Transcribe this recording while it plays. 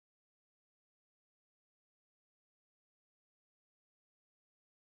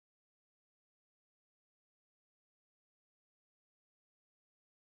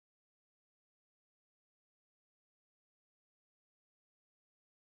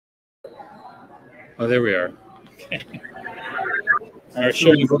Oh, there we are. Okay. All right,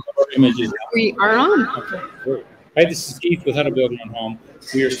 showing both of our images. We are on. Okay, great. Hi, this is Keith with How to Build Your Own Home.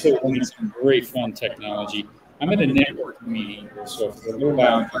 We are still learning some great fun technology. I'm at a network meeting, so if it's a little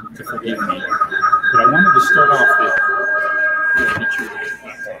loud, to forgive me. But I wanted to start off with.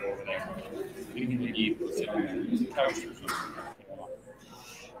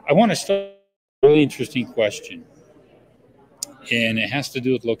 I want to start with a really interesting question, and it has to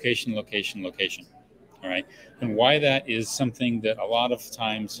do with location. All right, and why that is something that a lot of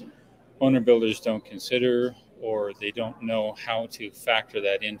times owner builders don't consider, or they don't know how to factor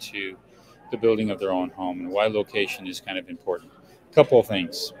that into the building of their own home, and why location is kind of important. A couple of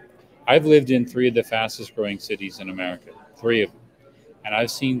things. I've lived in 3 of the fastest growing cities in America, 3 of them, and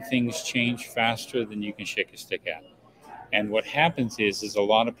I've seen things change faster than you can shake a stick at. And what happens is a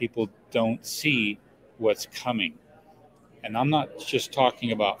lot of people don't see what's coming. And I'm not just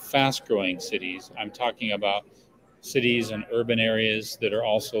talking about fast growing cities. I'm talking about cities and urban areas that are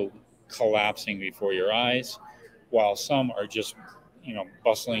also collapsing before your eyes, while some are just,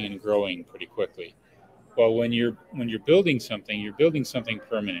 bustling and growing pretty quickly. Well, when you're building something, you're building something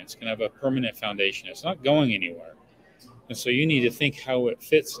permanent. It's going to have a permanent foundation. It's not going anywhere. And so you need to think how it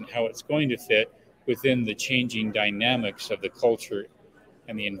fits and how it's going to fit within the changing dynamics of the culture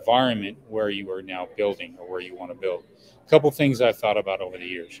and the environment where you are now building or where you want to build. A couple things I've thought about over the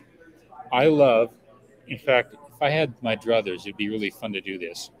years. I love, in fact, if I had my druthers, it'd be really fun to do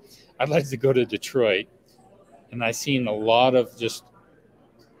this. I'd like to go to Detroit, and I've seen a lot of just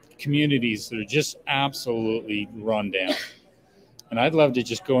communities that are just absolutely run down. And I'd love to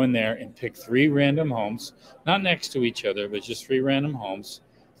just go in there and pick 3 random homes, not next to each other, but just 3 random homes,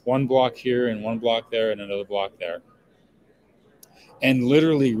 1 block here and 1 block there and another block there, and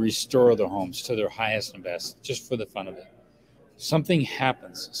literally restore the homes to their highest and best, just for the fun of it. Something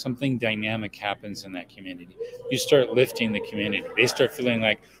happens, something dynamic happens in that community. You start lifting the community. They start feeling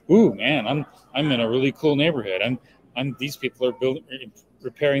like, ooh, man, I'm in a really cool neighborhood. These people are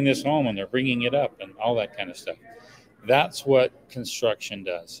repairing this home and they're bringing it up and all that kind of stuff. That's what construction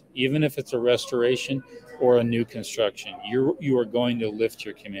does. Even if it's a restoration or a new construction, you are going to lift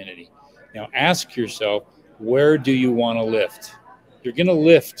your community. Now ask yourself, where do you want to lift? You're going to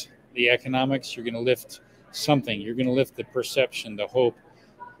lift the economics. You're going to lift something. You're going to lift the perception, the hope.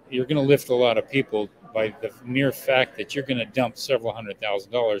 You're going to lift a lot of people by the mere fact that you're going to dump several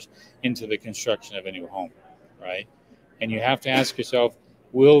 $100,000 into the construction of a new home, right? And you have to ask yourself,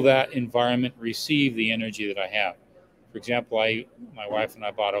 will that environment receive the energy that I have? For example, my wife and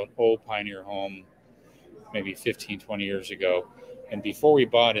I bought an old pioneer home maybe 15, 20 years ago. And before we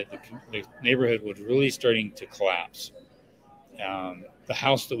bought it, the neighborhood was really starting to collapse. The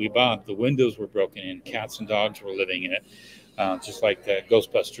house that we bought, the windows were broken in. Cats and dogs were living in it, just like the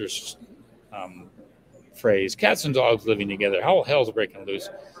Ghostbusters phrase, cats and dogs living together. How hell's breaking loose?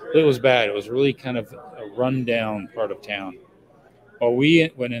 It was bad. It was really kind of a rundown part of town. Well, we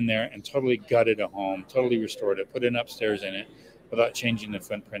went in there and totally gutted a home, totally restored it, put an upstairs in it without changing the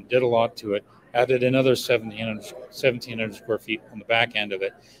footprint, did a lot to it, added another 1,700 square feet on the back end of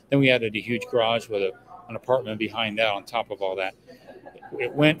it. Then we added a huge garage with an apartment behind that on top of all that.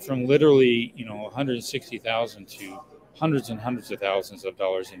 It went from literally, $160,000 to hundreds and hundreds of thousands of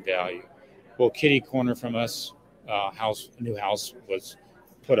dollars in value. Well, kitty corner from us, a new house was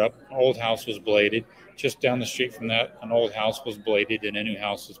put up. An old house was bladed. Just down the street from that, an old house was bladed and a new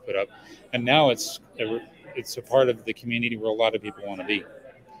house was put up. And now it's a part of the community where a lot of people want to be.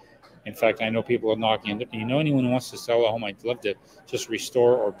 In fact, I know people are knocking. Do you know anyone who wants to sell a home? I'd love to just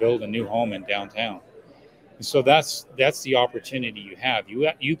restore or build a new home in downtown. And so that's the opportunity you have.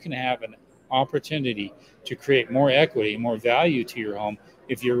 You can have an opportunity to create more equity, more value to your home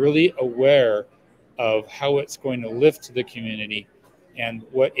if you're really aware of how it's going to lift the community and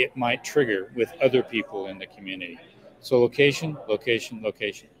what it might trigger with other people in the community. So location.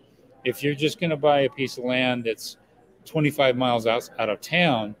 If you're just going to buy a piece of land that's 25 miles out of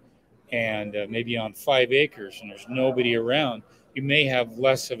town and maybe on 5 acres and there's nobody around, you may have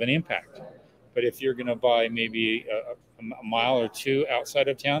less of an impact. But if you're going to buy maybe a mile or 2 outside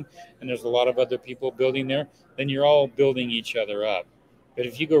of town and there's a lot of other people building there, then you're all building each other up. But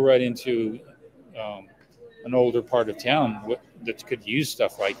if you go right into an older part of town that could use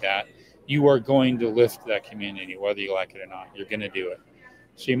stuff like that, you are going to lift that community, whether you like it or not. You're going to do it.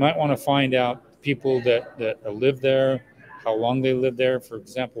 So you might want to find out people that live there, how long they live there. For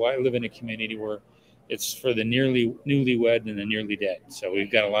example, I live in a community where it's for the newlywed and the nearly dead. So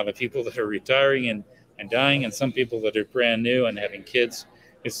we've got a lot of people that are retiring and dying, and some people that are brand new and having kids.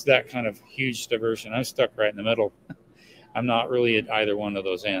 It's that kind of huge diversion. I'm stuck right in the middle. I'm not really at either one of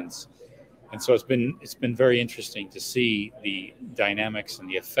those ends. And so it's been very interesting to see the dynamics and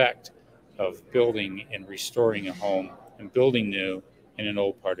the effect of building and restoring a home and building new in an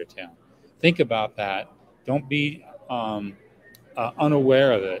old part of town. Think about that. Don't be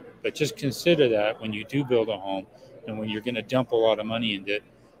unaware of it, but just consider that when you do build a home and when you're going to dump a lot of money into it,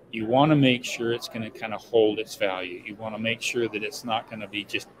 you want to make sure it's going to kind of hold its value. You want to make sure that it's not going to be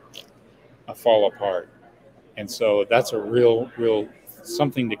just a fall apart. And so that's a real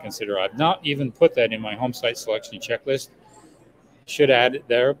something to consider. I've not even put that in my home site selection checklist. Should add it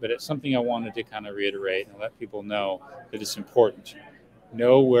there, but it's something I wanted to kind of reiterate and let people know that it's important.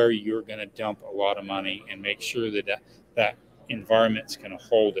 Know where you're going to dump a lot of money and make sure that that environment's going to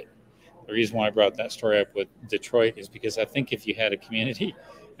hold it. The reason why I brought that story up with Detroit is because I think if you had a community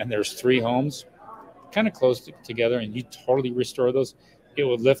and there's 3 homes kind of close together and you totally restore those, it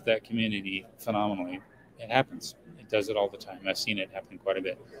would lift that community phenomenally. It happens. It does it all the time. I've seen it happen quite a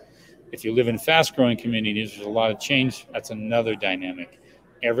bit. If you live in fast-growing communities, there's a lot of change. That's another dynamic.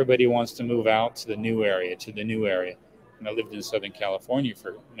 Everybody wants to move out to the new area, And I lived in Southern California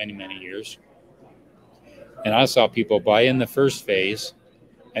for many, many years. And I saw people buy in the first phase,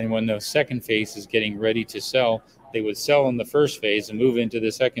 and when the second phase is getting ready to sell, they would sell in the first phase and move into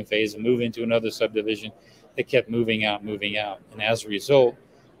the second phase and move into another subdivision. They kept moving out. And as a result,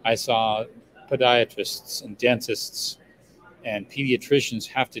 I saw podiatrists and dentists and pediatricians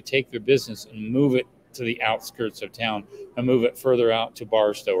have to take their business and move it to the outskirts of town and move it further out to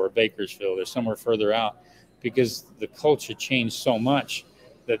Barstow or Bakersfield or somewhere further out, because the culture changed so much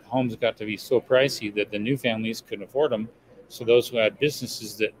that homes got to be so pricey that the new families couldn't afford them. So those who had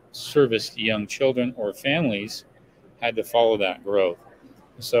businesses that serviced young children or families had to follow that growth.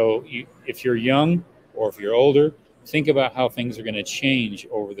 So if you're young or if you're older, think about how things are going to change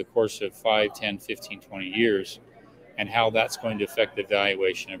over the course of 5, 10, 15, 20 years and how that's going to affect the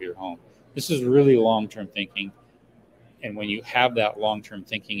valuation of your home. This is really long-term thinking. And when you have that long-term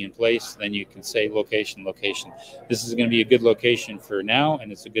thinking in place, then you can say location. This is going to be a good location for now,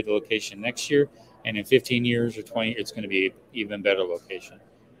 and it's a good location next year. And in 15 years or 20, it's going to be an even better location.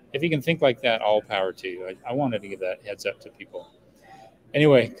 If you can think like that, all power to you. I wanted to give that heads up to people.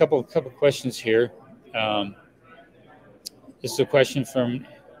 Anyway, a couple questions here. This is a question from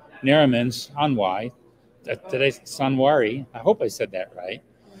Narimans Anwai. Sanwari. I hope I said that right.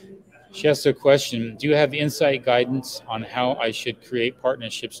 She asked a question: do you have insight guidance on how I should create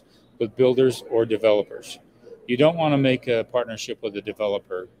partnerships with builders or developers? You don't want to make a partnership with a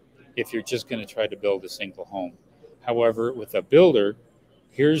developer if you're just going to try to build a single home. However, with a builder,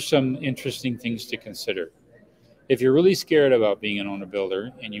 here's some interesting things to consider. If you're really scared about being an owner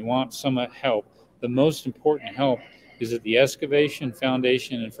builder and you want some help, the most important help is at the excavation,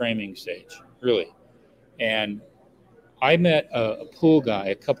 foundation, and framing stage, really. And I met a pool guy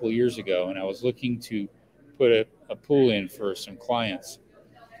a couple of years ago, and I was looking to put a pool in for some clients.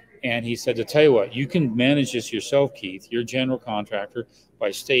 And he said, to tell you what, you can manage this yourself, Keith. You're a general contractor.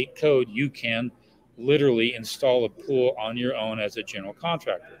 By state code, you can literally install a pool on your own as a general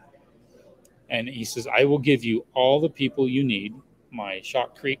contractor. And he says, I will give you all the people you need, my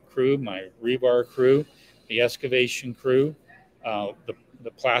shotcrete crew, my rebar crew, the excavation crew,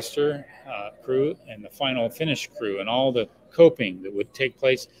 the plaster crew, and the final finish crew, and all the coping that would take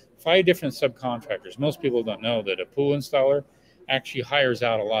place. 5 different subcontractors. Most people don't know that a pool installer actually hires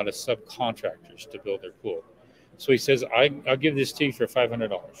out a lot of subcontractors to build their pool. So he says, I'll give this to you for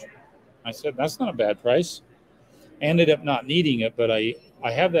 $500. I said, that's not a bad price. I ended up not needing it, but I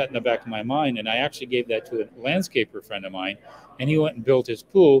have that in the back of my mind, and I actually gave that to a landscaper friend of mine, and he went and built his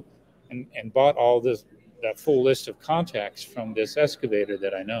pool and bought all that full list of contacts from this excavator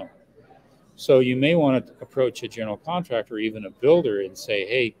that I know. So you may want to approach a general contractor or even a builder and say,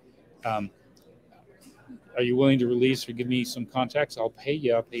 hey, are you willing to release or give me some contacts? I'll pay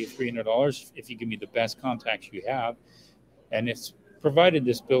you $300 if you give me the best contacts you have. And it's provided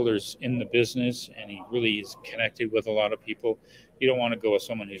this builder's in the business and he really is connected with a lot of people. You don't want to go with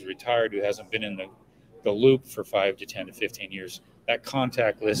someone who's retired, who hasn't been in the loop for 5 to 10 to 15 years. That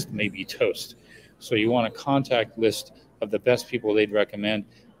contact list may be toast. So you want a contact list of the best people they'd recommend,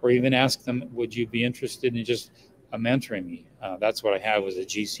 or even ask them, would you be interested in just mentoring me? That's what I have was a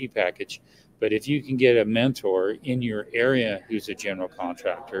GC package. But if you can get a mentor in your area who's a general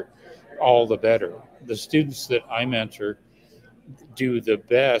contractor, all the better. The students that I mentor do the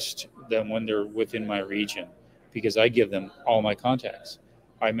best than when they're within my region because I give them all my contacts.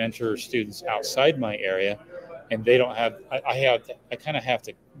 I mentor students outside my area, and they don't have. I kind of have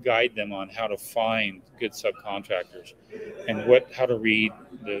to guide them on how to find good subcontractors and how to read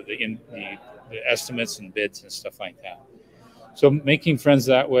the estimates and bids and stuff like that. So making friends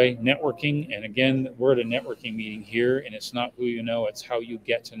that way, networking, and again, we're at a networking meeting here, and it's not who you know, it's how you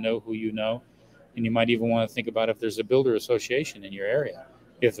get to know who you know. And you might even want to think about if there's a builder association in your area.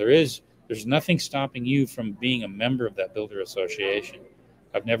 If there is, there's nothing stopping you from being a member of that builder association.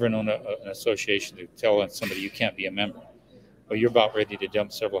 I've never known an association to tell somebody you can't be a member. But you're about ready to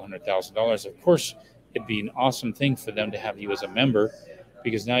dump several $100,000. Of course, it'd be an awesome thing for them to have you as a member,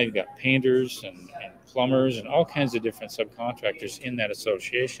 because now you've got painters and plumbers and all kinds of different subcontractors in that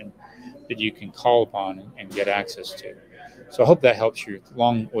association that you can call upon and get access to. So I hope that helps you.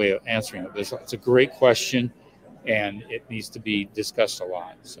 Long way of answering it. It's a great question, and it needs to be discussed a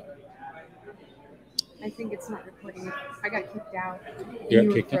lot. So I think it's not recording. I got kicked out. You're you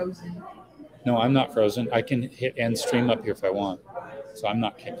were kicked out? frozen. No, I'm not frozen. I can hit end stream up here if I want. So I'm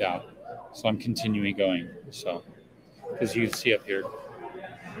not kicked out. So I'm continuing going. So, because you see up here,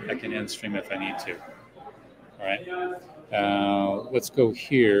 I can end stream if I need to. All right. Let's go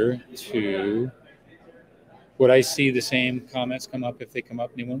here to, would I see the same comments come up if they come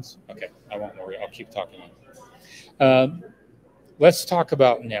up, new ones? Okay, I won't worry. I'll keep talking. Let's talk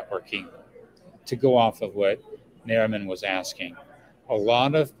about networking to go off of what Nariman was asking. A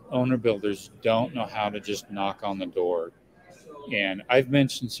lot of owner builders don't know how to just knock on the door. And I've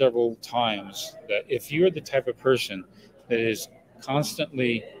mentioned several times that if you're the type of person that is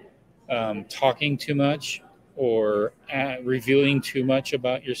constantly talking too much or revealing too much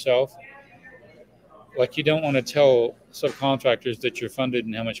about yourself, like you don't want to tell subcontractors that you're funded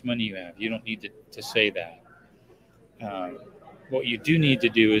and how much money you have. You don't need to say that. What you do need to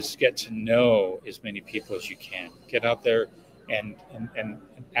do is get to know as many people as you can. Get out there and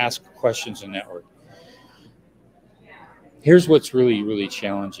ask questions and network. Here's what's really, really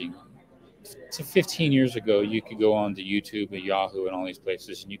challenging. So 15 years ago, you could go on to YouTube and Yahoo and all these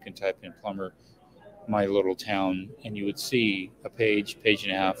places, and you can type in plumber, my little town, and you would see a page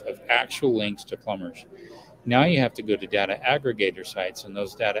and a half of actual links to plumbers. Now you have to go to data aggregator sites, and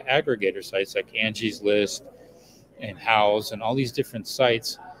those data aggregator sites like Angie's List and House and all these different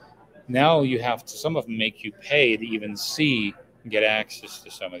sites, now you have to, some of them make you pay to even see and get access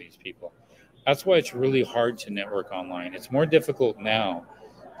to some of these people. That's why it's really hard to network online. It's more difficult now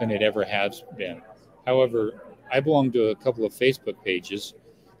than it ever has been. However, I belong to a couple of Facebook pages,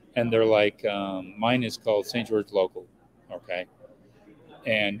 and they're like, mine is called St. George Local, okay?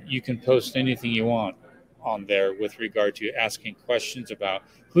 And you can post anything you want on there with regard to asking questions about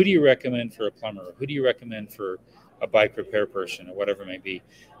who do you recommend for a plumber, who do you recommend for a bike repair person, or whatever it may be.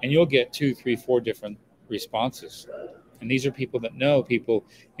 And you'll get 2, 3, 4 different responses. And these are people that know people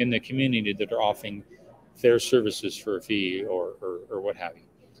in the community that are offering their services for a fee or what have you.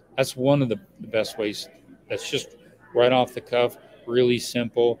 That's one of the best ways. That's just right off the cuff, really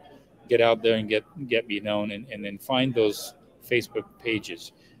simple. Get out there and get me known, and then find those Facebook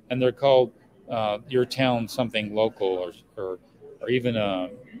pages. And they're called Your Town Something Local, or even a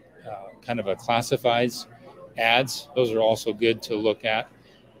kind of a classifieds ads. Those are also good to look at.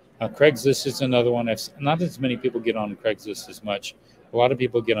 Craigslist is another one. Not as many people get on Craigslist as much. A lot of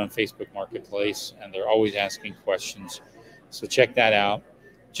people get on Facebook Marketplace, and they're always asking questions. So check that out.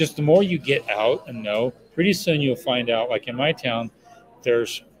 Just the more you get out and know, pretty soon you'll find out, like in my town,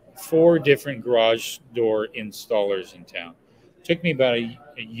 there's 4 different garage door installers in town. It took me about a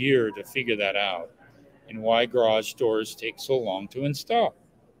year to figure that out, and why garage doors take so long to install,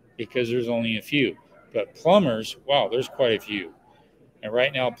 because there's only a few. But plumbers, wow, there's quite a few. And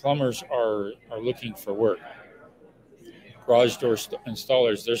right now, plumbers are looking for work. Garage door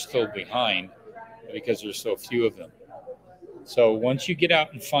installers, they're still behind because there's so few of them. So once you get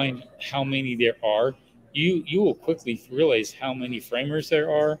out and find how many there are, you will quickly realize how many framers there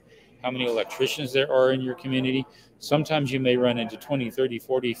are, how many electricians there are in your community. Sometimes you may run into 20, 30,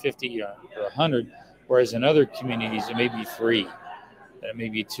 40, 50, or 100, whereas in other communities it may be 3, it may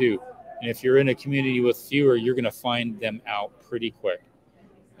be 2. And if you're in a community with fewer, you're going to find them out pretty quick.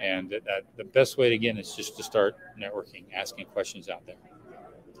 And the best way, again, is just to start networking, asking questions out there.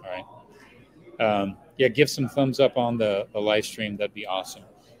 All right. Yeah, give some thumbs up on the live stream. That'd be awesome.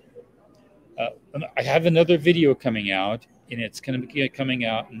 I have another video coming out, and it's going to be coming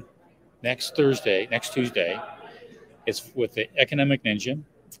out next Tuesday. It's with the Economic Ninja.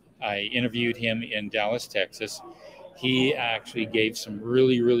 I interviewed him in Dallas, Texas. He actually gave some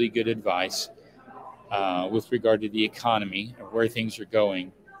really, really good advice with regard to the economy and where things are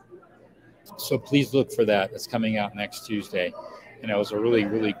going. So please look for that. It's coming out next Tuesday. And it was a really,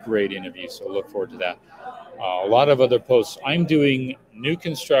 really great interview. So look forward to that. A lot of other posts. I'm doing new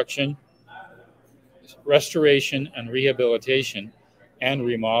construction, restoration and rehabilitation, and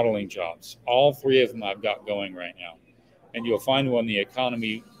remodeling jobs. All 3 of them I've got going right now. And you'll find when the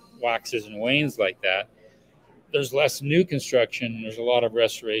economy waxes and wanes like that, there's less new construction and there's a lot of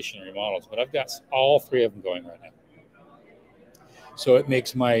restoration and remodels. But I've got all three of them going right now. So it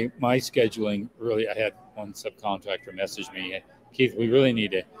makes my scheduling really. I had one subcontractor message me, Keith, we really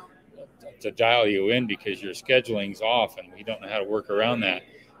need to dial you in because your scheduling's off and we don't know how to work around that.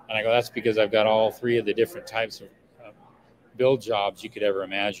 And I go, that's because I've got all three of the different types of build jobs you could ever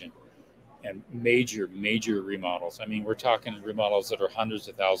imagine, and major remodels. I mean, we're talking remodels that are hundreds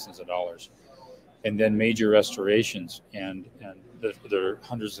of thousands of dollars, and then major restorations, and they're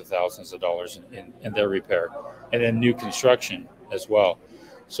hundreds of thousands of dollars in their repair, and then new construction as well.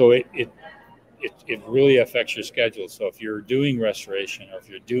 So it really affects your schedule. So if you're doing restoration or if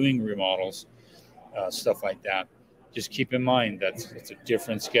you're doing remodels, stuff like that, just keep in mind that it's a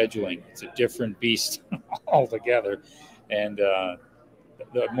different scheduling. It's a different beast altogether. And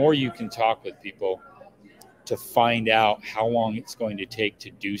the more you can talk with people to find out how long it's going to take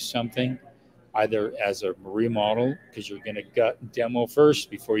to do something, either as a remodel, because you're going to gut demo first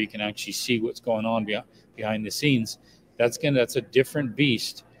before you can actually see what's going on behind the scenes. That's a different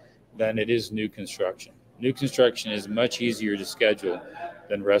beast than it is new construction. New construction is much easier to schedule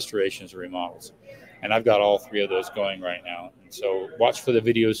than restorations or remodels. And I've got all three of those going right now. And so watch for the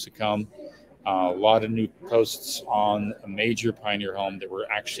videos to come. A lot of new posts on a major Pioneer home that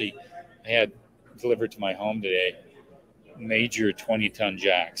I had delivered to my home today. Major 20-ton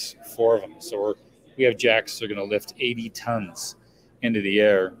jacks, 4 of them. So we have jacks that are going to lift 80 tons into the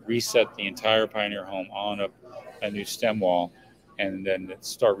air, reset the entire Pioneer home on a new stem wall, and then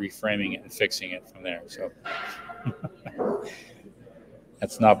start reframing it and fixing it from there. So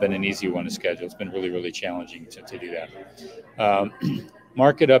that's not been an easy one to schedule. It's been really challenging to do that.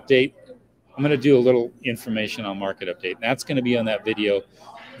 Market update. I'm going to do a little information on market update. And that's going to be on that video.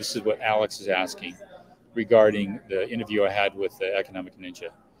 This is what Alex is asking regarding the interview I had with the Economic Ninja.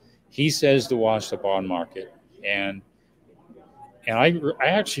 He says to watch the bond market, and I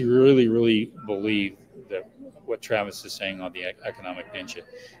actually really believe that what Travis is saying on the Economic Ninja.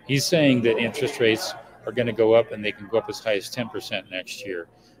 He's saying that interest rates are going to go up, and they can go up as high as 10% next year,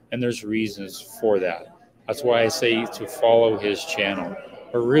 and there's reasons for that. That's why I say to follow his channel.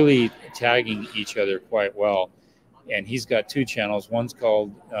 We're really tagging each other quite well. And he's got 2 channels. One's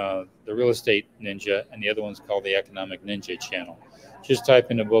called the Real Estate Ninja, and the other one's called the Economic Ninja channel. Just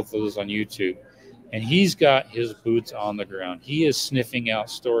type into both of those on YouTube. And he's got his boots on the ground. He is sniffing out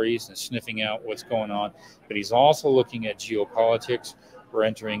stories and sniffing out what's going on. But he's also looking at geopolitics. We're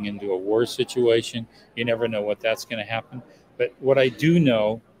entering into a war situation. You never know what that's going to happen. But what I do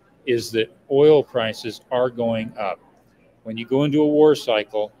know is that oil prices are going up. When you go into a war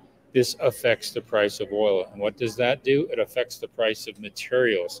cycle, this affects the price of oil. And what does that do? It affects the price of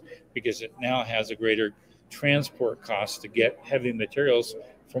materials because it now has a greater transport cost to get heavy materials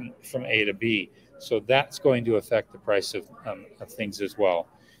from A to B. So that's going to affect the price of things as well.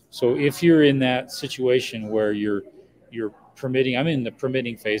 So if you're in that situation where you're permitting, I'm in the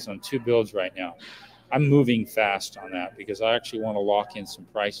permitting phase on 2 builds right now. I'm moving fast on that because I actually want to lock in some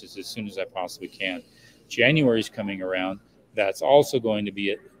prices as soon as I possibly can. January's coming around. That's also going to be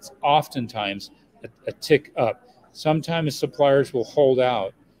it's oftentimes a tick up. Sometimes suppliers will hold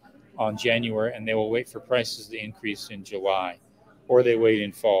out on January and they will wait for prices to increase in July, or they wait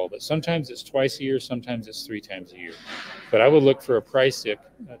in fall. But sometimes it's twice a year, sometimes it's 3 times a year. But I would look for a price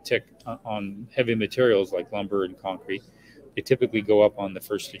tick on heavy materials like lumber and concrete. They typically go up on the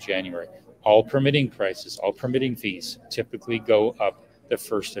 1st of January. All permitting prices, all permitting fees typically go up the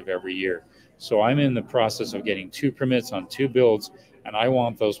 1st of every year. So I'm in the process of getting 2 permits on 2 builds, and I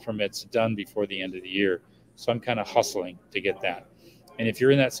want those permits done before the end of the year. So I'm kind of hustling to get that. And if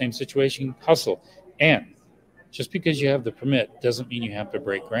you're in that same situation, hustle. And just because you have the permit doesn't mean you have to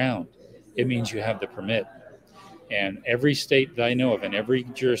break ground. It means you have the permit. And every state that I know of, in every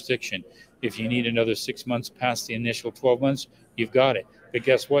jurisdiction, if you need another 6 months past the initial 12 months, you've got it. But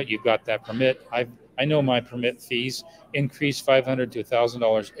guess what? You've got that permit. I know my permit fees increase $500 to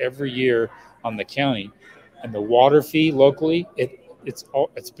 $1,000 every year on the county, and the water fee locally,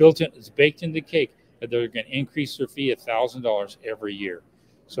 it's built in, it's baked into the cake that they're going to increase their fee $1,000 every year.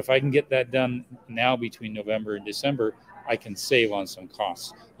 So if I can get that done now between November and December, I can save on some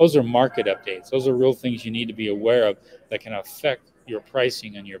costs. Those are market updates. Those are real things you need to be aware of that can affect your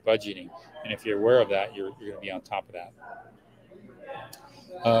pricing and your budgeting. And if you're aware of that, you're going to be on top of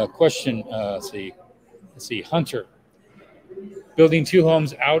that. Question. Let's see. Hunter. Building 2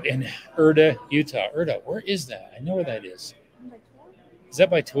 homes out in Erda, Utah. Erda, where is that? I know where that is. Is that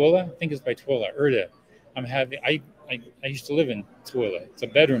by Tooele? I think it's by Tooele. Erda. I used to live in Tooele. It's a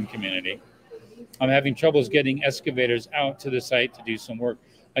bedroom community. I'm having troubles getting excavators out to the site to do some work.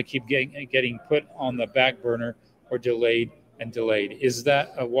 I keep getting put on the back burner or delayed and delayed. Is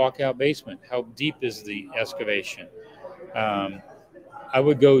that a walkout basement? How deep is the excavation? Um, I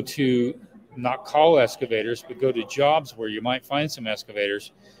would go to not call excavators, but go to jobs where you might find some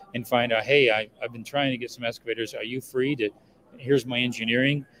excavators and find out, hey, I've been trying to get some excavators. Are you free to? Here's my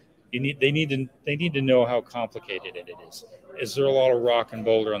engineering. They need to know how complicated it is. Is there a lot of rock and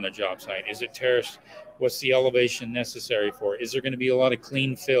boulder on the job site? Is it terraced? What's the elevation necessary for it? Is there going to be a lot of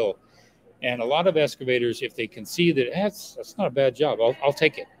clean fill? And a lot of excavators, if they can see that that's not a bad job, I'll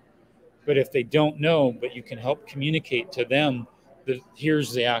take it. But if they don't know, but you can help communicate to them that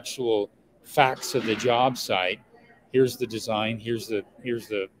here's the actual facts of the job site, here's the design, here's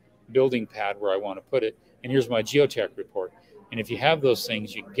the building pad where I want to put it, and here's my geotech report. And if you have those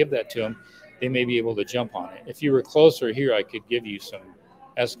things, you can give that to them. They may be able to jump on it. If you were closer here, I could give you some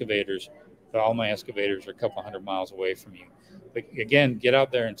excavators, but all my excavators are a couple hundred miles away from you. But again, get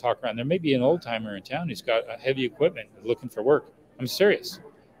out there and talk around. There may be an old timer in town who's got heavy equipment looking for work. I'm serious.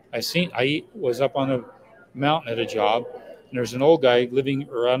 I was up on a mountain at a job, and there's an old guy living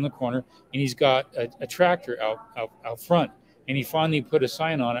around the corner, and he's got a tractor out front, and he finally put a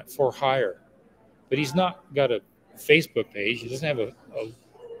sign on it for hire. But he's not got a Facebook page. He doesn't have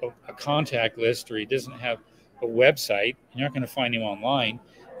a contact list, or he doesn't have a website. You're not going to find him online.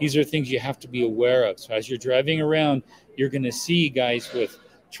 These are things you have to be aware of. So as you're driving around, you're going to see guys with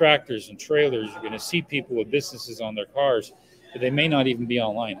tractors and trailers. You're going to see people with businesses on their cars, but they may not even be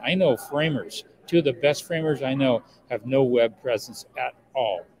online. I know framers. Two of the best framers I know have no web presence at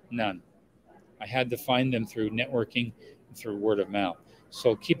all. None. I had to find them through networking and through word of mouth.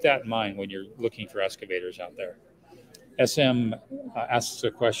 So keep that in mind when you're looking for excavators out there. SM asks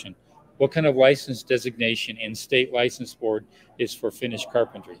a question. What kind of license designation in state license board is for finished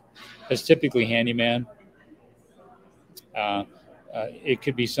carpentry? That's typically handyman. It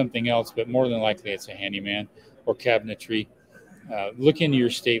could be something else, but more than likely it's a handyman or cabinetry. Look into your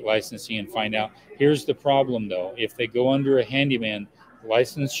state licensing and find out. Here's the problem, though. If they go under a handyman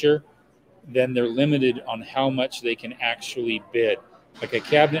licensure, then they're limited on how much they can actually bid. Like a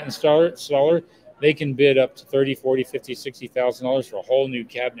cabinet installer, they can bid up to $30,000, $40,000, $50,000, $60,000 for a whole new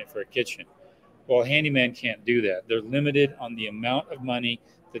cabinet for a kitchen. Well, a handyman can't do that. They're limited on the amount of money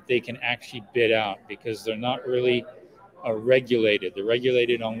that they can actually bid out because they're not really regulated. They're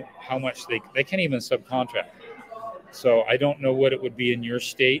regulated on how much they can't even subcontract. So I don't know what it would be in your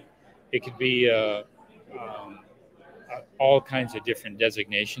state. It could be all kinds of different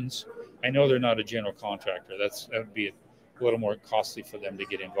designations. I know they're not a general contractor. That would be a little more costly for them to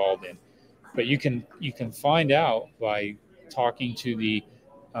get involved in. But you can find out by talking to the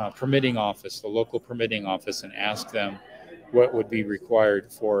permitting office, the local permitting office, and ask them what would be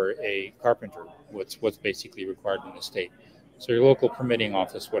required for a carpenter. What's basically required in the state. So your local permitting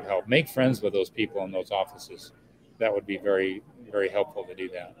office would help. Make friends with those people in those offices. That would be very, very helpful to do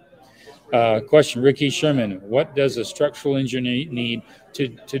that. Question, Ricky Sherman, what does a structural engineer need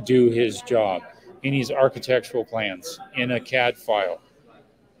to do his job? He needs architectural plans in a CAD file.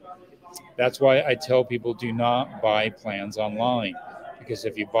 That's why I tell people do not buy plans online, because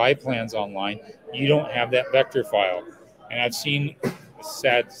if you buy plans online, you don't have that vector file. And I've seen a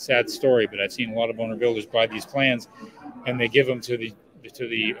sad story, but I've seen a lot of owner builders buy these plans and they give them to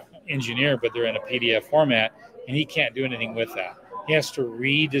the engineer, but they're in a PDF format, and he can't do anything with that. He has to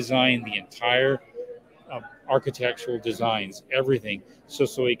redesign the entire architectural designs, everything, so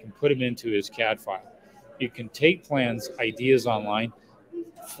he can put them into his CAD file. You can take plans, ideas online,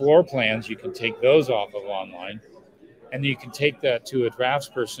 floor plans, you can take those off of online, and you can take that to a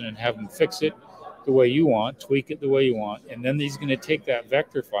draftsperson and have them fix it the way you want, tweak it the way you want, and then he's going to take that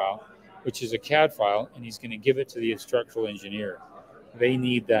vector file, which is a CAD file, and he's going to give it to the structural engineer. They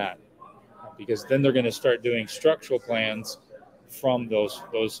need that because then they're going to start doing structural plans from those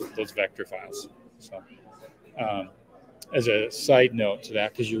vector files. So, as a side note to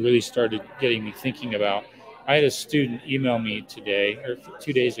that, because you really started getting me thinking about, I had a student email me today or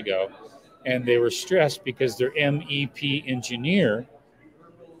 2 days ago, and they were stressed because their MEP engineer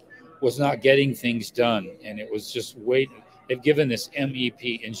was not getting things done, and it was just waiting. They've given this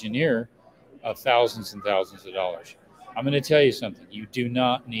MEP engineer thousands and thousands of dollars. I'm going to tell you something. You do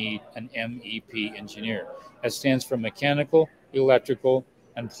not need an MEP engineer. That stands for mechanical, electrical,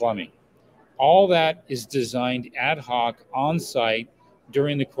 and plumbing. All that is designed ad hoc on site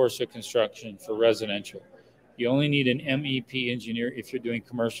during the course of construction for residential. You only need an MEP engineer if you're doing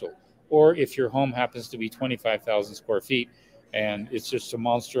commercial, or if your home happens to be 25,000 square feet and it's just a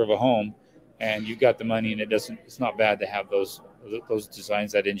monster of a home and you've got the money, and it's not bad to have those those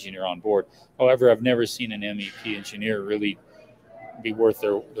designs, that engineer on board. However, I've never seen an MEP engineer really be worth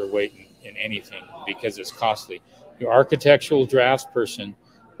their weight in anything because it's costly. Your architectural draftsperson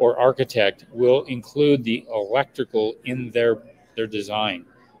or architect will include the electrical in their design.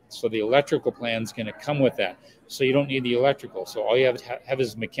 So the electrical plan is going to come with that. So you don't need the electrical. So all you have to have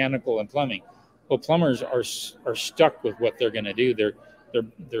is mechanical and plumbing. Well, plumbers are stuck with what they're going to do. Their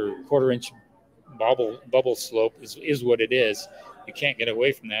quarter-inch bubble slope is what it is. You can't get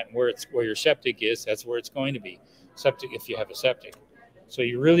away from that. And where your septic is, that's where it's going to be. Septic, if you have a septic. So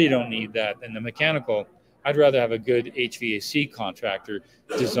you really don't need that. And the mechanical, I'd rather have a good HVAC contractor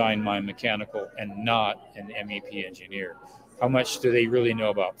design my mechanical and not an MEP engineer. How much do they really know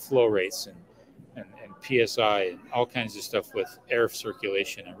about flow rates and PSI and all kinds of stuff with air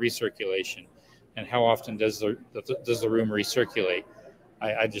circulation and recirculation, and how often does the room recirculate?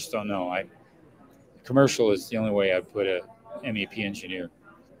 I just don't know. Commercial is the only way I put a MEP engineer.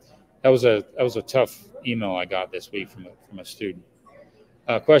 That was a tough email I got this week from a student.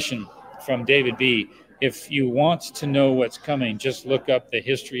 Question from David B. If you want to know what's coming, just look up the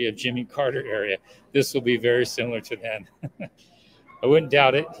history of Jimmy Carter area. This will be very similar to that. I wouldn't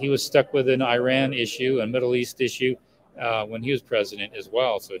doubt it. He was stuck with an Iran issue, a Middle East issue when he was president as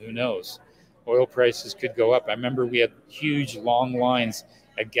well. So who knows? Oil prices could go up. I remember we had huge long lines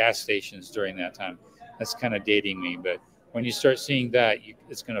at gas stations during that time. That's kind of dating me, but when you start seeing that,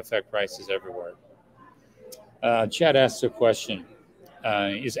 it's going to affect prices everywhere. Chad asks a question.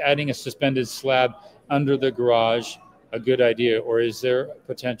 Is adding a suspended slab under the garage a good idea, or is there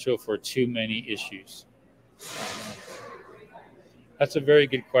potential for too many issues? That's a very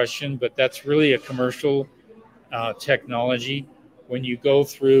good question, but that's really a commercial technology. When you go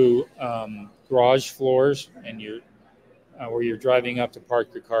through garage floors and where you're driving up to park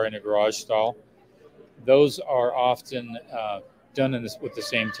your car in a garage stall, those are often done with the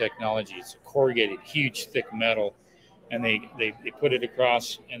same technology. It's corrugated, huge, thick metal, and they put it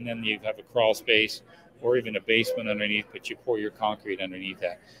across, and then you have a crawl space or even a basement underneath, but you pour your concrete underneath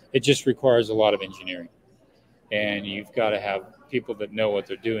that. It just requires a lot of engineering, and you've got to have people that know what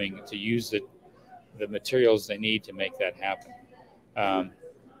they're doing to use the materials they need to make that happen.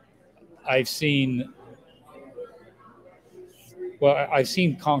 I've seen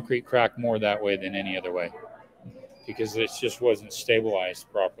concrete crack more that way than any other way because it just wasn't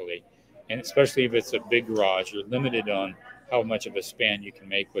stabilized properly. And especially if it's a big garage, you're limited on how much of a span you can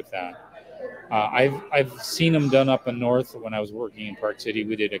make with that. I've seen them done up in north. When I was working in Park City,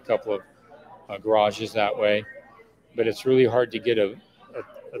 we did a couple of garages that way, but it's really hard to get a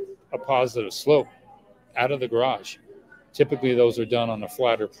positive slope out of the garage. Typically, those are done on a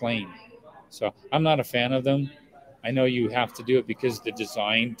flatter plane. So I'm not a fan of them. I know you have to do it because the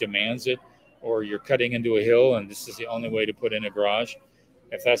design demands it, or you're cutting into a hill and this is the only way to put in a garage.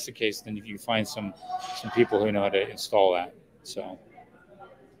 If that's the case, then you find some people who know how to install that. So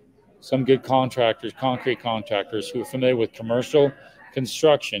some good contractors, concrete contractors who are familiar with commercial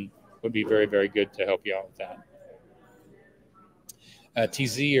construction would be very, very good to help you out with that.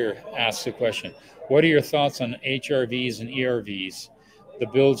 TZ asks a question. What are your thoughts on HRVs and ERVs? The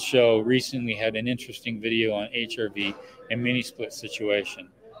Build Show recently had an interesting video on HRV and mini split situation.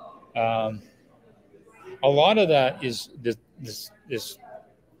 A lot of that is this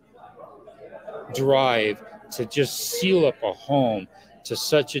drive to just seal up a home to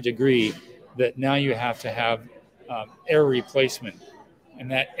such a degree that now you have to have air replacement. And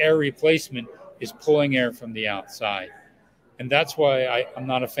that air replacement is pulling air from the outside. And that's why I'm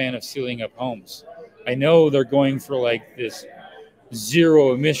not a fan of sealing up homes. I know they're going for like this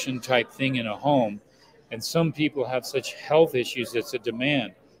zero emission type thing in a home. And some people have such health issues, it's a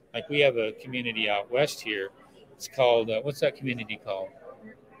demand. Like we have a community out west here. It's called, what's that community called?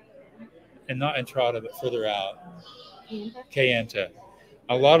 And not Entrada, but further out. Kayenta.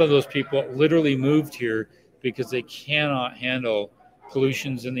 A lot of those people literally moved here because they cannot handle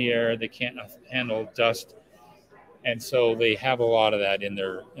pollutions in the air. They can't handle dust. And so they have a lot of that in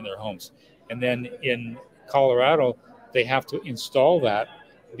their homes. And then in Colorado, they have to install that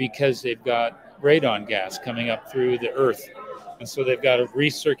because they've got radon gas coming up through the earth. And so they've got to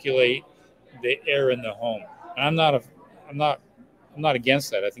recirculate the air in the home. And I'm not against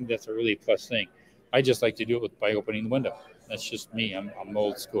that. I think that's a really plus thing. I just like to do it by opening the window. That's just me. I'm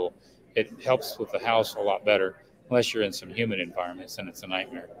old school. It helps with the house a lot better, unless you're in some humid environments, and it's a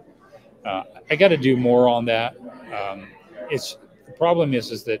nightmare. I got to do more on that. The problem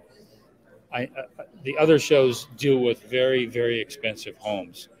is that the other shows deal with very, very expensive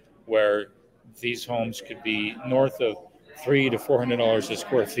homes, where these homes could be north of $300 to $400 a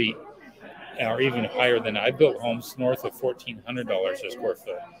square feet, or even higher than I built homes north of $1,400 a square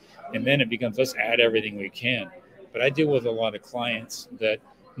foot. And then it becomes, let's add everything we can. But I deal with a lot of clients that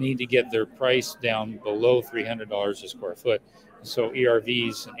need to get their price down below $300 a square foot. So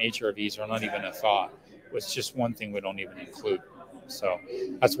ERVs and HRVs are not even a thought. It's just one thing we don't even include. So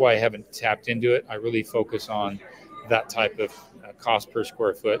that's why I haven't tapped into it. I really focus on that type of cost per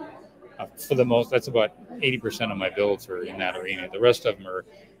square foot. For the most, that's about 80% of my builds are in that arena. The rest of them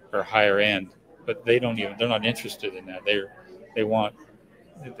are higher end, but they're not interested in that. They want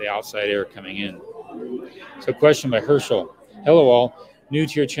the outside air coming in. So question by Herschel. Hello all, new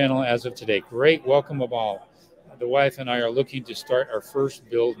to your channel as of today. Great, welcome all. The wife and I are looking to start our first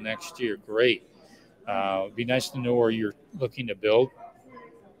build next year. Great. It'd be nice to know where you're looking to build.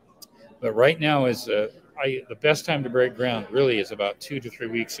 But right now is the best time to break ground really is about 2 to 3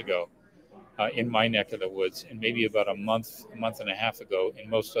 weeks ago in my neck of the woods, and maybe about a month and a half ago in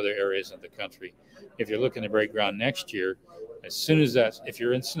most other areas of the country. If you're looking to break ground next year, as soon as if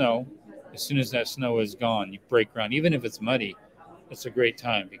you're in snow, as soon as that snow is gone, you break ground. Even if it's muddy, it's a great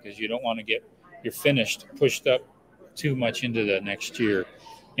time because you don't want to get your finished pushed up too much into the next year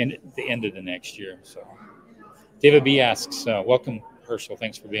and the end of the next year. So David B asks, welcome Herschel,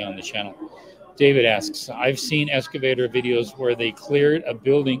 thanks for being on the channel. David asks, I've seen excavator videos where they cleared a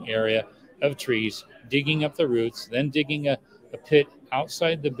building area of trees, digging up the roots, then digging a pit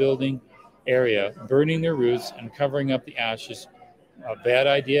outside the building area, burning their roots and covering up the ashes. A bad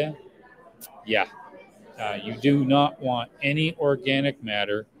idea? Yeah. You do not want any organic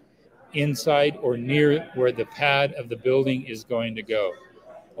matter inside or near where the pad of the building is going to go.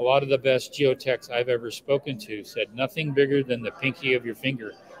 A lot of the best geotechs I've ever spoken to said nothing bigger than the pinky of your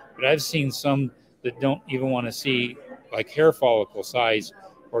finger. But I've seen some that don't even want to see like hair follicle size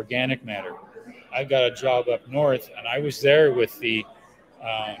organic matter. I've got a job up north, and I was there with the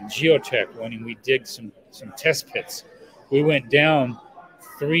geotech when we did some test pits. We went down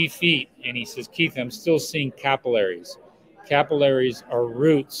 3 feet, and he says, Keith, I'm still seeing capillaries. Capillaries are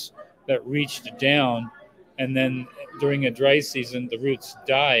roots that reached down, and then during a dry season, the roots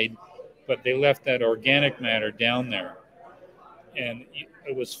died, but they left that organic matter down there. And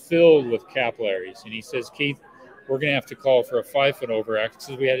it was filled with capillaries. And he says, Keith, we're going to have to call for a 5-foot overact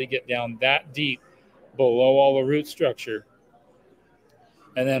because we had to get down that deep below all the root structure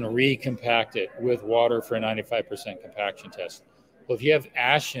and then recompact it with water for a 95% compaction test. Well, if you have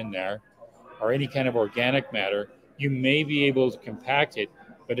ash in there or any kind of organic matter, you may be able to compact it,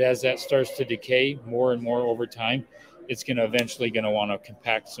 but as that starts to decay more and more over time, it's going to eventually want to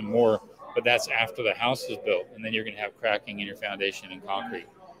compact some more, but that's after the house is built, and then you're going to have cracking in your foundation and concrete.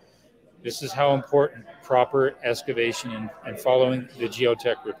 This is how important proper excavation and following the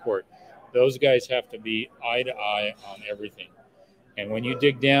geotech report. Those guys have to be eye to eye on everything. And when you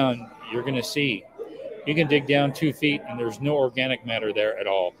dig down, you're going to see, you can dig down 2 feet and there's no organic matter there at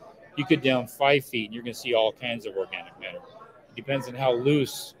all. You could down 5 feet and you're going to see all kinds of organic matter. It depends on how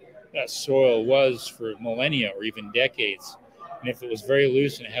loose that soil was for millennia or even decades. And if it was very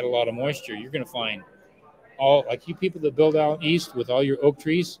loose and it had a lot of moisture, you're going to find all, like you people that build out east with all your oak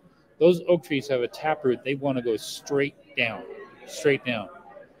trees, those oak trees have a taproot. They want to go straight down.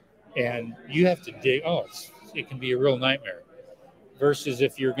 And you have to dig. It can be a real nightmare. Versus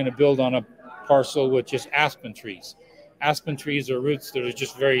if you're going to build on a parcel with just aspen trees. Aspen trees are roots that are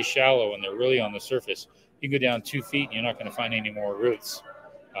just very shallow and they're really on the surface. You go down 2 feet and you're not going to find any more roots.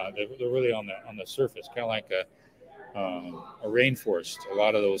 They're really on the surface, kind of like a rainforest. A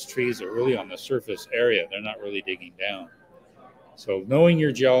lot of those trees are really on the surface area. They're not really digging down. So knowing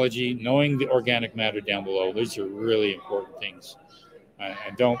your geology, knowing the organic matter down below, these are really important things.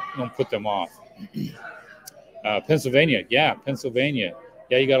 And don't put them off. Pennsylvania. Yeah,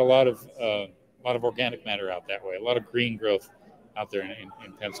 you got a lot of organic matter out that way. A lot of green growth out there in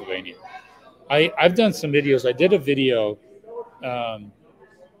Pennsylvania. I've done some videos. I did a video, I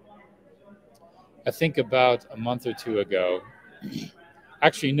think about a month or two ago.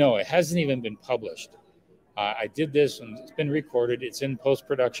 Actually, no, it hasn't even been published. I did this and it's been recorded. It's in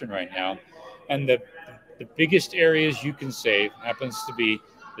post-production right now. And the biggest areas you can save happens to be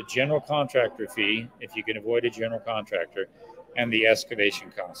the general contractor fee, if you can avoid a general contractor, and the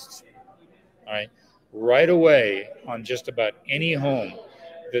excavation costs. All right. Right away on just about any home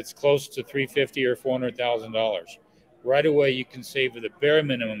that's close to $350,000 or $400,000, right away you can save the bare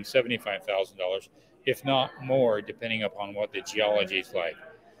minimum $75,000, if not more, depending upon what the geology is like.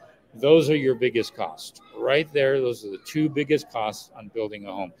 Those are your biggest costs. Right there, those are the 2 biggest costs on building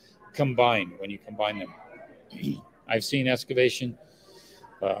a home, combined, when you combine them. I've seen excavation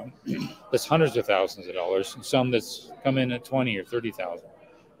that's hundreds of thousands of dollars, and some that's come in at $20,000 or $30,000.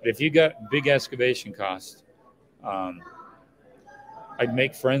 But if you got big excavation costs, I'd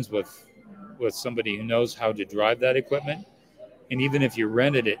make friends with somebody who knows how to drive that equipment. And even if you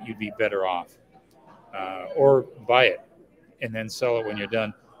rented it, you'd be better off. Or buy it and then sell it when you're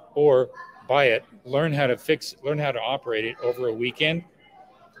done. Or buy it, learn how to operate it over a weekend.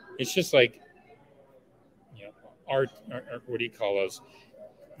 It's just like, art, or what do you call those?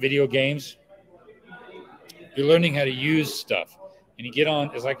 Video games. You're learning how to use stuff. And you get on,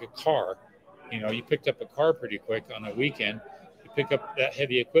 it's like a car. You picked up a car pretty quick on a weekend. You pick up that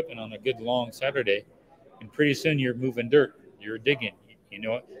heavy equipment on a good long Saturday, and pretty soon you're moving dirt. You're digging.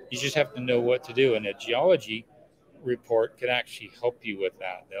 You just have to know what to do. And a geology report can actually help you with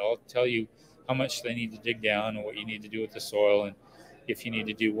that. They'll tell you how much they need to dig down and what you need to do with the soil, and if you need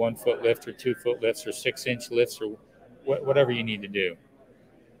to do 1 foot lift or 2 foot lifts or 6-inch lifts or whatever you need to do.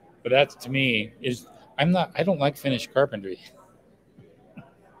 But that to me is, I don't like finished carpentry.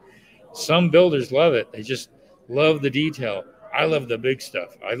 Some builders love it. They just love the detail. I love the big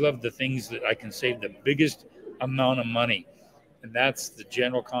stuff. I love the things that I can save the biggest amount of money. And that's the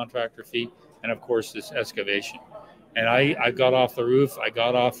general contractor fee. And of course, this excavation. And I got off the roof. I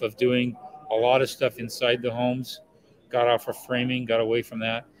got off of doing a lot of stuff inside the homes, got off of framing, got away from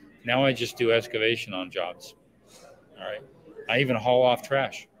that. Now I just do excavation on jobs. All right. I even haul off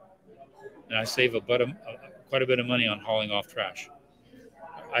trash. And I save quite a bit of money on hauling off trash.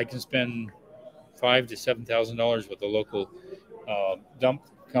 I can spend $5,000 to $7,000 with a local dump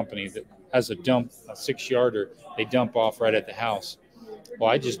company that has a 6-yarder. They dump off right at the house. Well,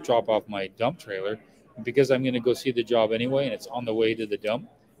 I just drop off my dump trailer, and because I'm going to go see the job anyway, and it's on the way to the dump,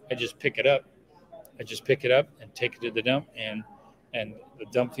 I just pick it up. And take it to the dump, and the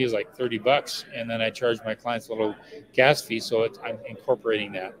dump fee is like $30, and then I charge my clients a little gas fee, so I'm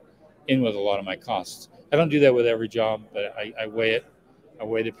incorporating that in with a lot of my costs. I don't do that with every job, but I weigh it. I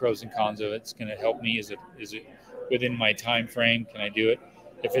weigh the pros and cons of it. It's going to help me. Is it within my time frame? Can I do it?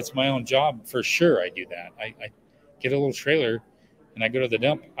 If it's my own job, for sure I do that. I get a little trailer and I go to the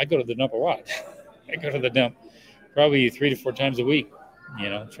dump. I go to the dump a lot. I go to the dump probably 3 to 4 times a week,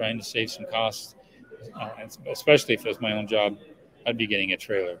 trying to save some costs. Especially if it was my own job, I'd be getting a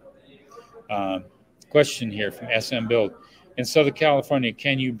trailer. Question here from SM Build. In Southern California,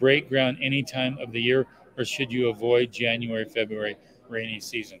 can you break ground any time of the year, or should you avoid January, February, rainy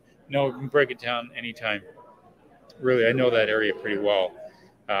season? No, you can break it down anytime. Really, I know that area pretty well.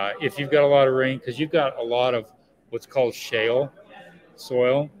 If you've got a lot of rain, because you've got a lot of what's called shale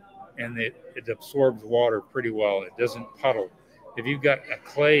soil, and it absorbs water pretty well. It doesn't puddle. If you've got a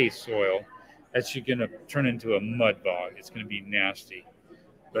clay soil, that's going to turn into a mud bog. It's going to be nasty,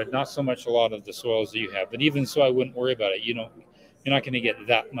 but not so much a lot of the soils that you have. But even so, I wouldn't worry about it. You're not going to get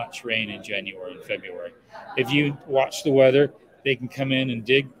that much rain in January and February. If you watch the weather, they can come in and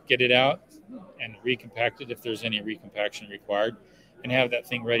dig, get it out, and recompact it if there's any recompaction required, and have that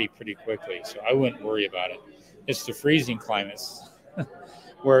thing ready pretty quickly. So I wouldn't worry about it. It's the freezing climates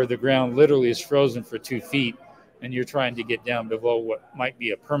where the ground literally is frozen for 2 feet, and you're trying to get down below what might be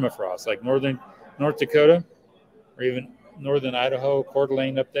a permafrost, like North Dakota, or even northern Idaho, Coeur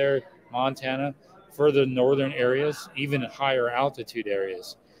d'Alene up there, Montana, further northern areas, even higher altitude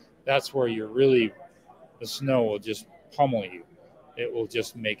areas. That's where the snow will just pummel you. It will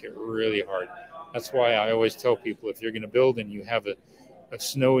just make it really hard. That's why I always tell people, if you're going to build and you have a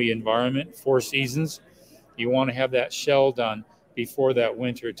snowy environment, 4 seasons, you want to have that shell done before that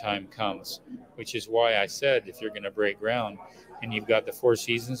winter time comes, which is why I said, if you're going to break ground and you've got the 4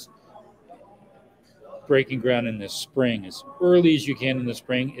 seasons, breaking ground in the spring, as early as you can in the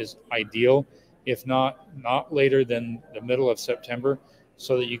spring, is ideal. If not later than the middle of September,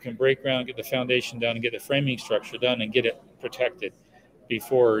 so that you can break ground, get the foundation done, and get the framing structure done, and get it protected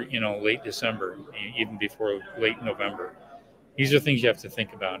before late December, even before late November. These are things you have to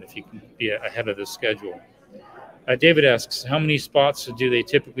think about if you can be ahead of the schedule. David asks, how many spots do they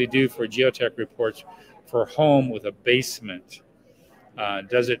typically do for geotech reports for a home with a basement?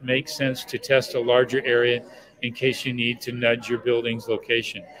 Does it make sense to test a larger area in case you need to nudge your building's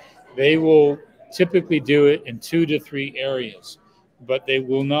location? They will typically do it in 2 to 3 areas, but they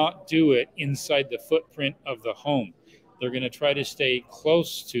will not do it inside the footprint of the home. They're going to try to stay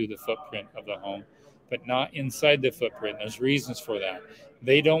close to the footprint of the home, but not inside the footprint. There's reasons for that.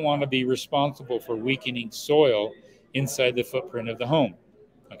 They don't want to be responsible for weakening soil inside the footprint of the home.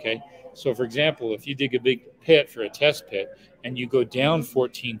 Okay? So, for example, if you dig a big pit for a test pit and you go down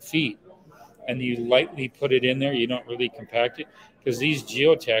 14 feet and you lightly put it in there, you don't really compact it, because these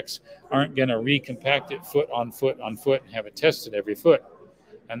geotechs aren't going to recompact it foot on foot on foot and have it tested every foot.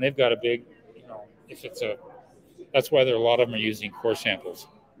 And they've got a big, that's why a lot of them are using core samples.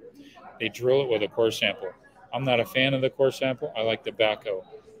 they drill it with a core sample. I'm not a fan of the core sample. I like the backhoe,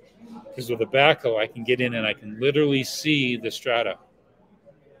 because with the backhoe, I can get in and I can literally see the strata.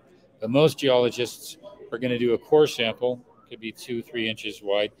 But most geologists are going to do a core sample, could be 2-3 inches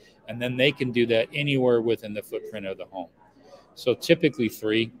wide, and then they can do that anywhere within the footprint of the home. So typically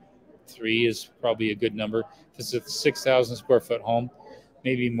three is probably a good number. If it's a 6,000 square foot home,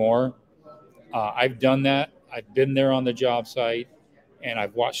 maybe more. I've done that. I've been there on the job site, and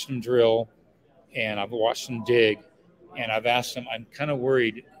I've watched them drill, and I've watched them dig, and I've asked them, I'm kind of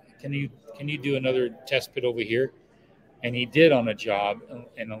worried, can you do another test pit over here? And he did on a job,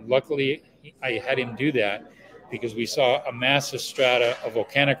 and luckily I had him do that because we saw a massive strata of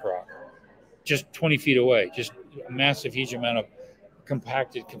volcanic rock just 20 feet away, just a massive, huge amount of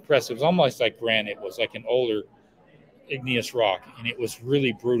compacted, compressed. It was almost like granite. It was like an older igneous rock, and it was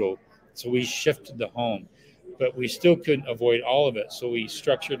really brutal. So we shifted the home, but we still couldn't avoid all of it. So we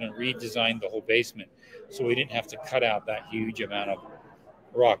structured and redesigned the whole basement so we didn't have to cut out that huge amount of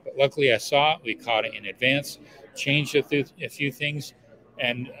rock. But luckily I saw it, we caught it in advance, changed a few things,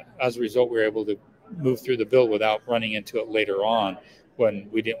 and as a result we were able to move through the build without running into it later on when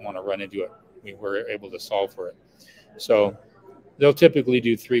we didn't want to run into it. We were able to solve for it. So they'll typically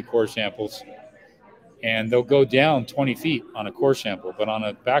do 3 core samples, and they'll go down 20 feet on a core sample, but on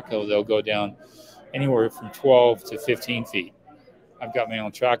a backhoe they'll go down anywhere from 12 to 15 feet. I've got my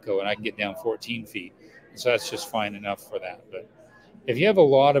own track hoe and I can get down 14 feet. So that's just fine enough for that. But if you have a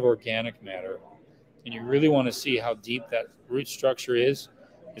lot of organic matter and you really want to see how deep that root structure is,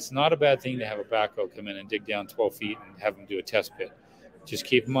 it's not a bad thing to have a backhoe come in and dig down 12 feet and have them do a test pit. Just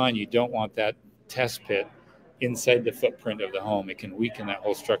keep in mind, you don't want that test pit inside the footprint of the home. It can weaken that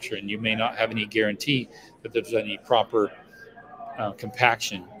whole structure, and you may not have any guarantee that there's any proper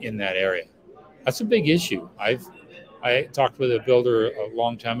compaction in that area. That's a big issue. I talked with a builder a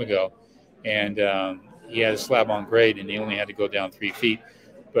long time ago, and he had a slab on grade, and he only had to go down 3 feet,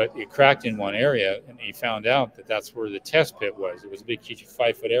 but it cracked in one area, and he found out that that's where the test pit was. It was a big, huge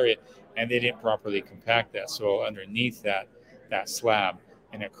 5-foot area, and they didn't properly compact that soil underneath that slab,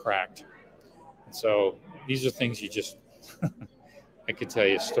 and it cracked. And so these are things you just, I could tell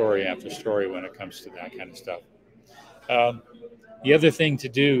you story after story when it comes to that kind of stuff. The other thing to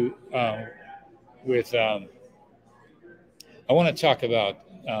do with, I want to talk about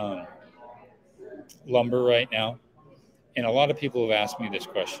lumber right now. And a lot of people have asked me this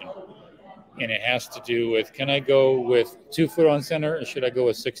question. And it has to do with, can I go with 2 foot on center, or should I go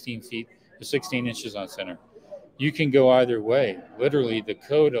with 16 inches on center? You can go either way. Literally, the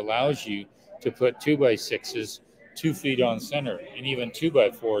code allows you to put 2x6s 2 feet on center, and even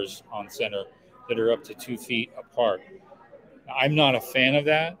 2x4s on center that are up to 2 feet apart. I'm not a fan of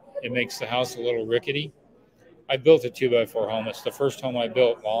that. It makes the house a little rickety. I built a 2x4 home. It's the first home I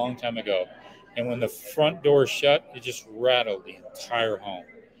built a long time ago. And when the front door shut, it just rattled the entire home.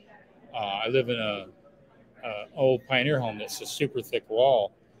 I live in a old pioneer home that's a super thick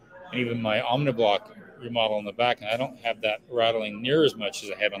wall, and even my Omniblock remodel in the back, and I don't have that rattling near as much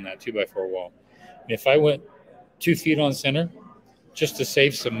as I had on that 2x4 wall. And if I went 2 feet on center, just to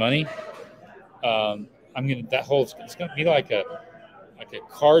save some money, it's gonna be like a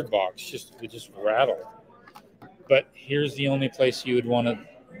card box, it just rattle. But here's the only place you would want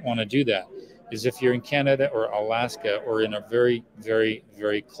to do that is if you're in Canada or Alaska or in a very, very,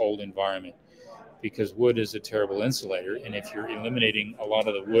 very cold environment, because wood is a terrible insulator. And if you're eliminating a lot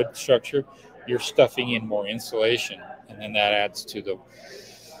of the wood structure, you're stuffing in more insulation, and then that adds to the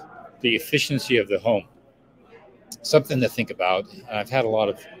efficiency of the home. Something to think about. I've had a lot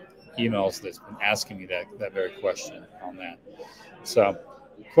of emails that's been asking me that very question on that. So,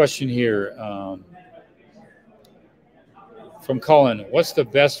 question here from Colin: what's the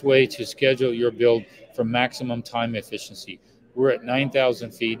best way to schedule your build for maximum time efficiency? We're at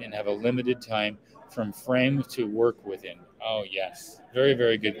 9,000 feet and have a limited time from frame to work within. Oh, yes. Very,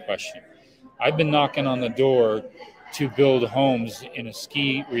 very good question. I've been knocking on the door to build homes in a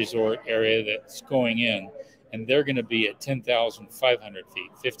ski resort area that's going in, and they're going to be at 10,500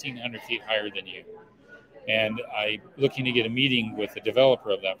 feet, 1,500 feet higher than you. And I'm looking to get a meeting with the developer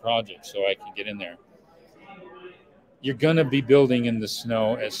of that project so I can get in there. You're going to be building in the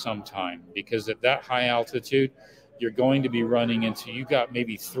snow at some time, because at that high altitude, you're going to be running into, you got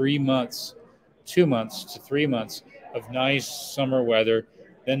maybe 3 months, 2 months to 3 months of nice summer weather.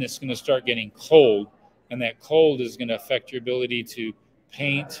 Then it's going to start getting cold, and that cold is going to affect your ability to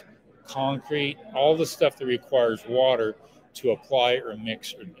paint, concrete, all the stuff that requires water to apply or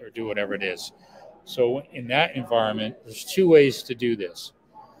mix or do whatever it is. So in that environment, there's 2 ways to do this.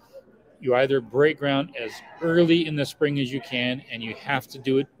 you either break ground as early in the spring as you can, and you have to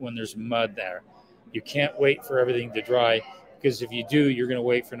do it when there's mud there. You can't wait for everything to dry, because if you do, you're going to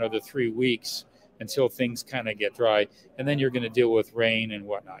wait for another 3 weeks until things kind of get dry, and then you're going to deal with rain and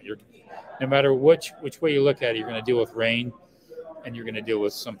whatnot. No matter which way you look at it, you're going to deal with rain, and you're going to deal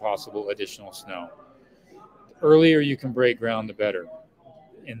with some possible additional snow. The earlier you can break ground, the better.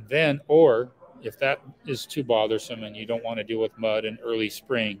 And then, or if that is too bothersome and you don't want to deal with mud in early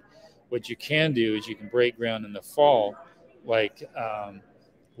spring, what you can do is you can break ground in the fall, like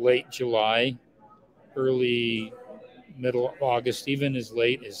late July, early middle of August, even as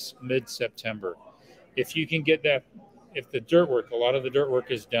late as mid-September. If you can get that, if the dirt work, a lot of the dirt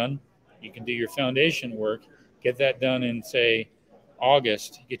work is done, you can do your foundation work, get that done in, say,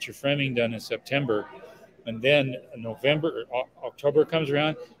 August, get your framing done in September, and then November or October comes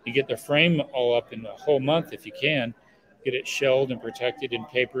around, you get the frame all up in a whole month if you can, get it shelled and protected and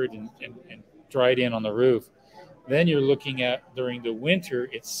papered and dried in on the roof. Then you're looking at, during the winter,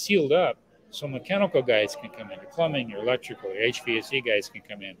 it's sealed up, so mechanical guys can come in, your plumbing, your electrical, your HVAC guys can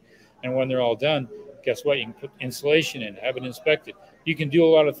come in. And when they're all done, guess what? You can put insulation in, have it inspected. You can do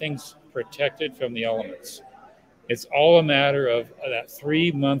a lot of things protected from the elements. It's all a matter of that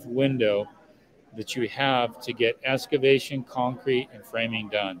 3-month window that you have to get excavation, concrete, and framing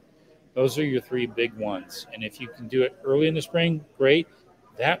done. Those are your 3 big ones. And if you can do it early in the spring, great.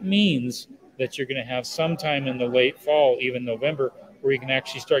 That means that you're going to have some time in the late fall, even November, where you can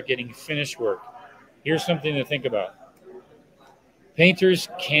actually start getting finished work. Here's something to think about. Painters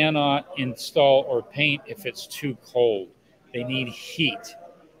cannot install or paint if it's too cold. They need heat.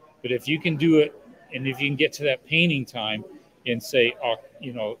 But if you can do it, and if you can get to that painting time in, say,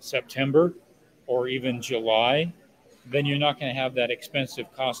 September or even July, then you're not going to have that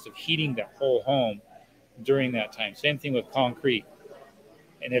expensive cost of heating the whole home during that time. Same thing with concrete.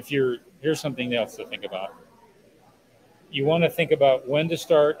 And here's something else to think about. You want to think about when to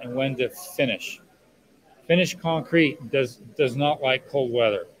start and when to finish. Finished concrete does not like cold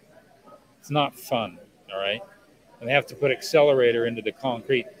weather. It's not fun, all right? And they have to put accelerator into the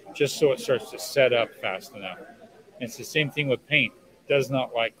concrete just so it starts to set up fast enough. And it's the same thing with paint. It does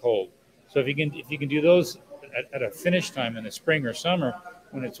not like cold. So if you can do those at a finish time in the spring or summer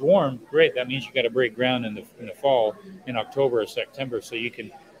when it's warm, great. That means you got to break ground in the fall, in October or September, so you can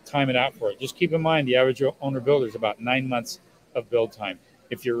time it out for it. Just keep in mind the average owner builder is about 9 months of build time.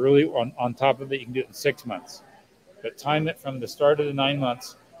 If you're really on top of it, you can do it in 6 months. But time it from the start of the 9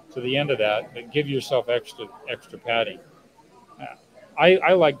 months to the end of that, but give yourself extra padding.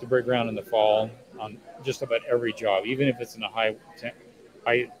 I like to break ground in the fall on just about every job, even if it's in a high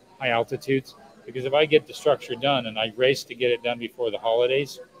altitudes, because if I get the structure done and I race to get it done before the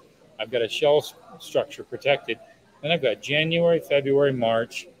holidays, I've got a shell structure protected. Then I've got January, February,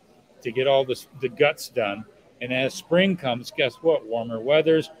 March to get all the guts done. And as spring comes, guess what? Warmer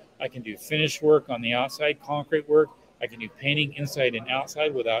weathers. I can do finish work on the outside, concrete work. I can do painting inside and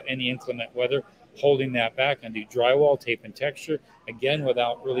outside without any inclement weather holding that back. I can do drywall, tape, and texture, again,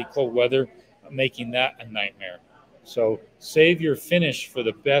 without really cold weather making that a nightmare. So save your finish for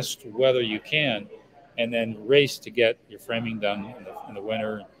the best weather you can, and then race to get your framing done in the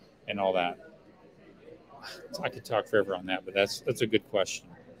winter and all that. I could talk forever on that, but that's a good question.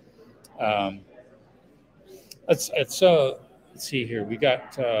 Let's see here. We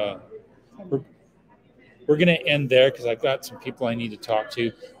got we're going to end there because I've got some people I need to talk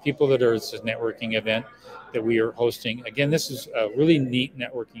to. People that are, it's a networking event that we are hosting. Again, this is a really neat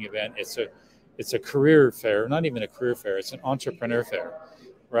networking event. It's a career fair, not even a career fair. It's an entrepreneur fair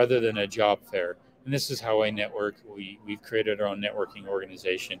rather than a job fair. And this is how I network. We've created our own networking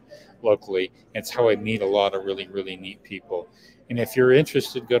organization locally. It's how I meet a lot of really, really neat people. And if you're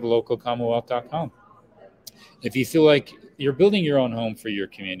interested, go to localcommonwealth.com. If you feel like you're building your own home for your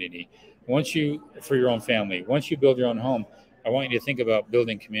community, for your own family, once you build your own home, I want you to think about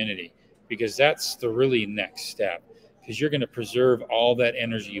building community, because that's the really next step, because you're going to preserve all that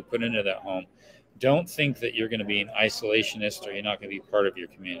energy you put into that home. Don't think that you're going to be an isolationist or you're not going to be part of your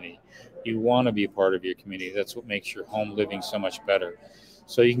community. You want to be a part of your community. That's what makes your home living so much better.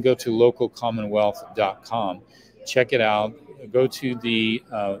 So you can go to localcommonwealth.com, check it out, go to the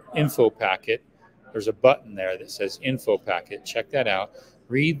info packet. There's a button there that says info packet. Check that out.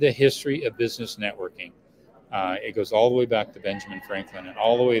 Read the history of business networking. It goes all the way back to Benjamin Franklin and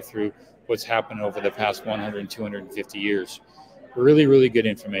all the way through what's happened over the past 100, 250 years. Really, really good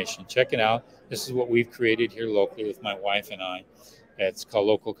information. Check it out. This is what we've created here locally with my wife and I. It's called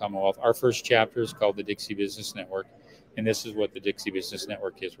Local Commonwealth. Our first chapter is called the Dixie Business Network. And this is what the Dixie Business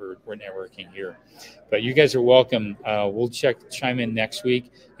Network is. We're networking here. But you guys are welcome. We'll chime in next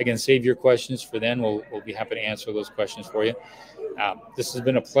week. Again, save your questions for then. We'll be happy to answer those questions for you. This has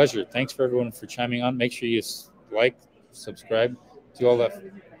been a pleasure. Thanks for everyone for chiming on. Make sure you like, subscribe, do all that.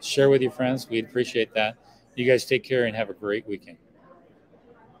 Share with your friends. We'd appreciate that. You guys take care and have a great weekend.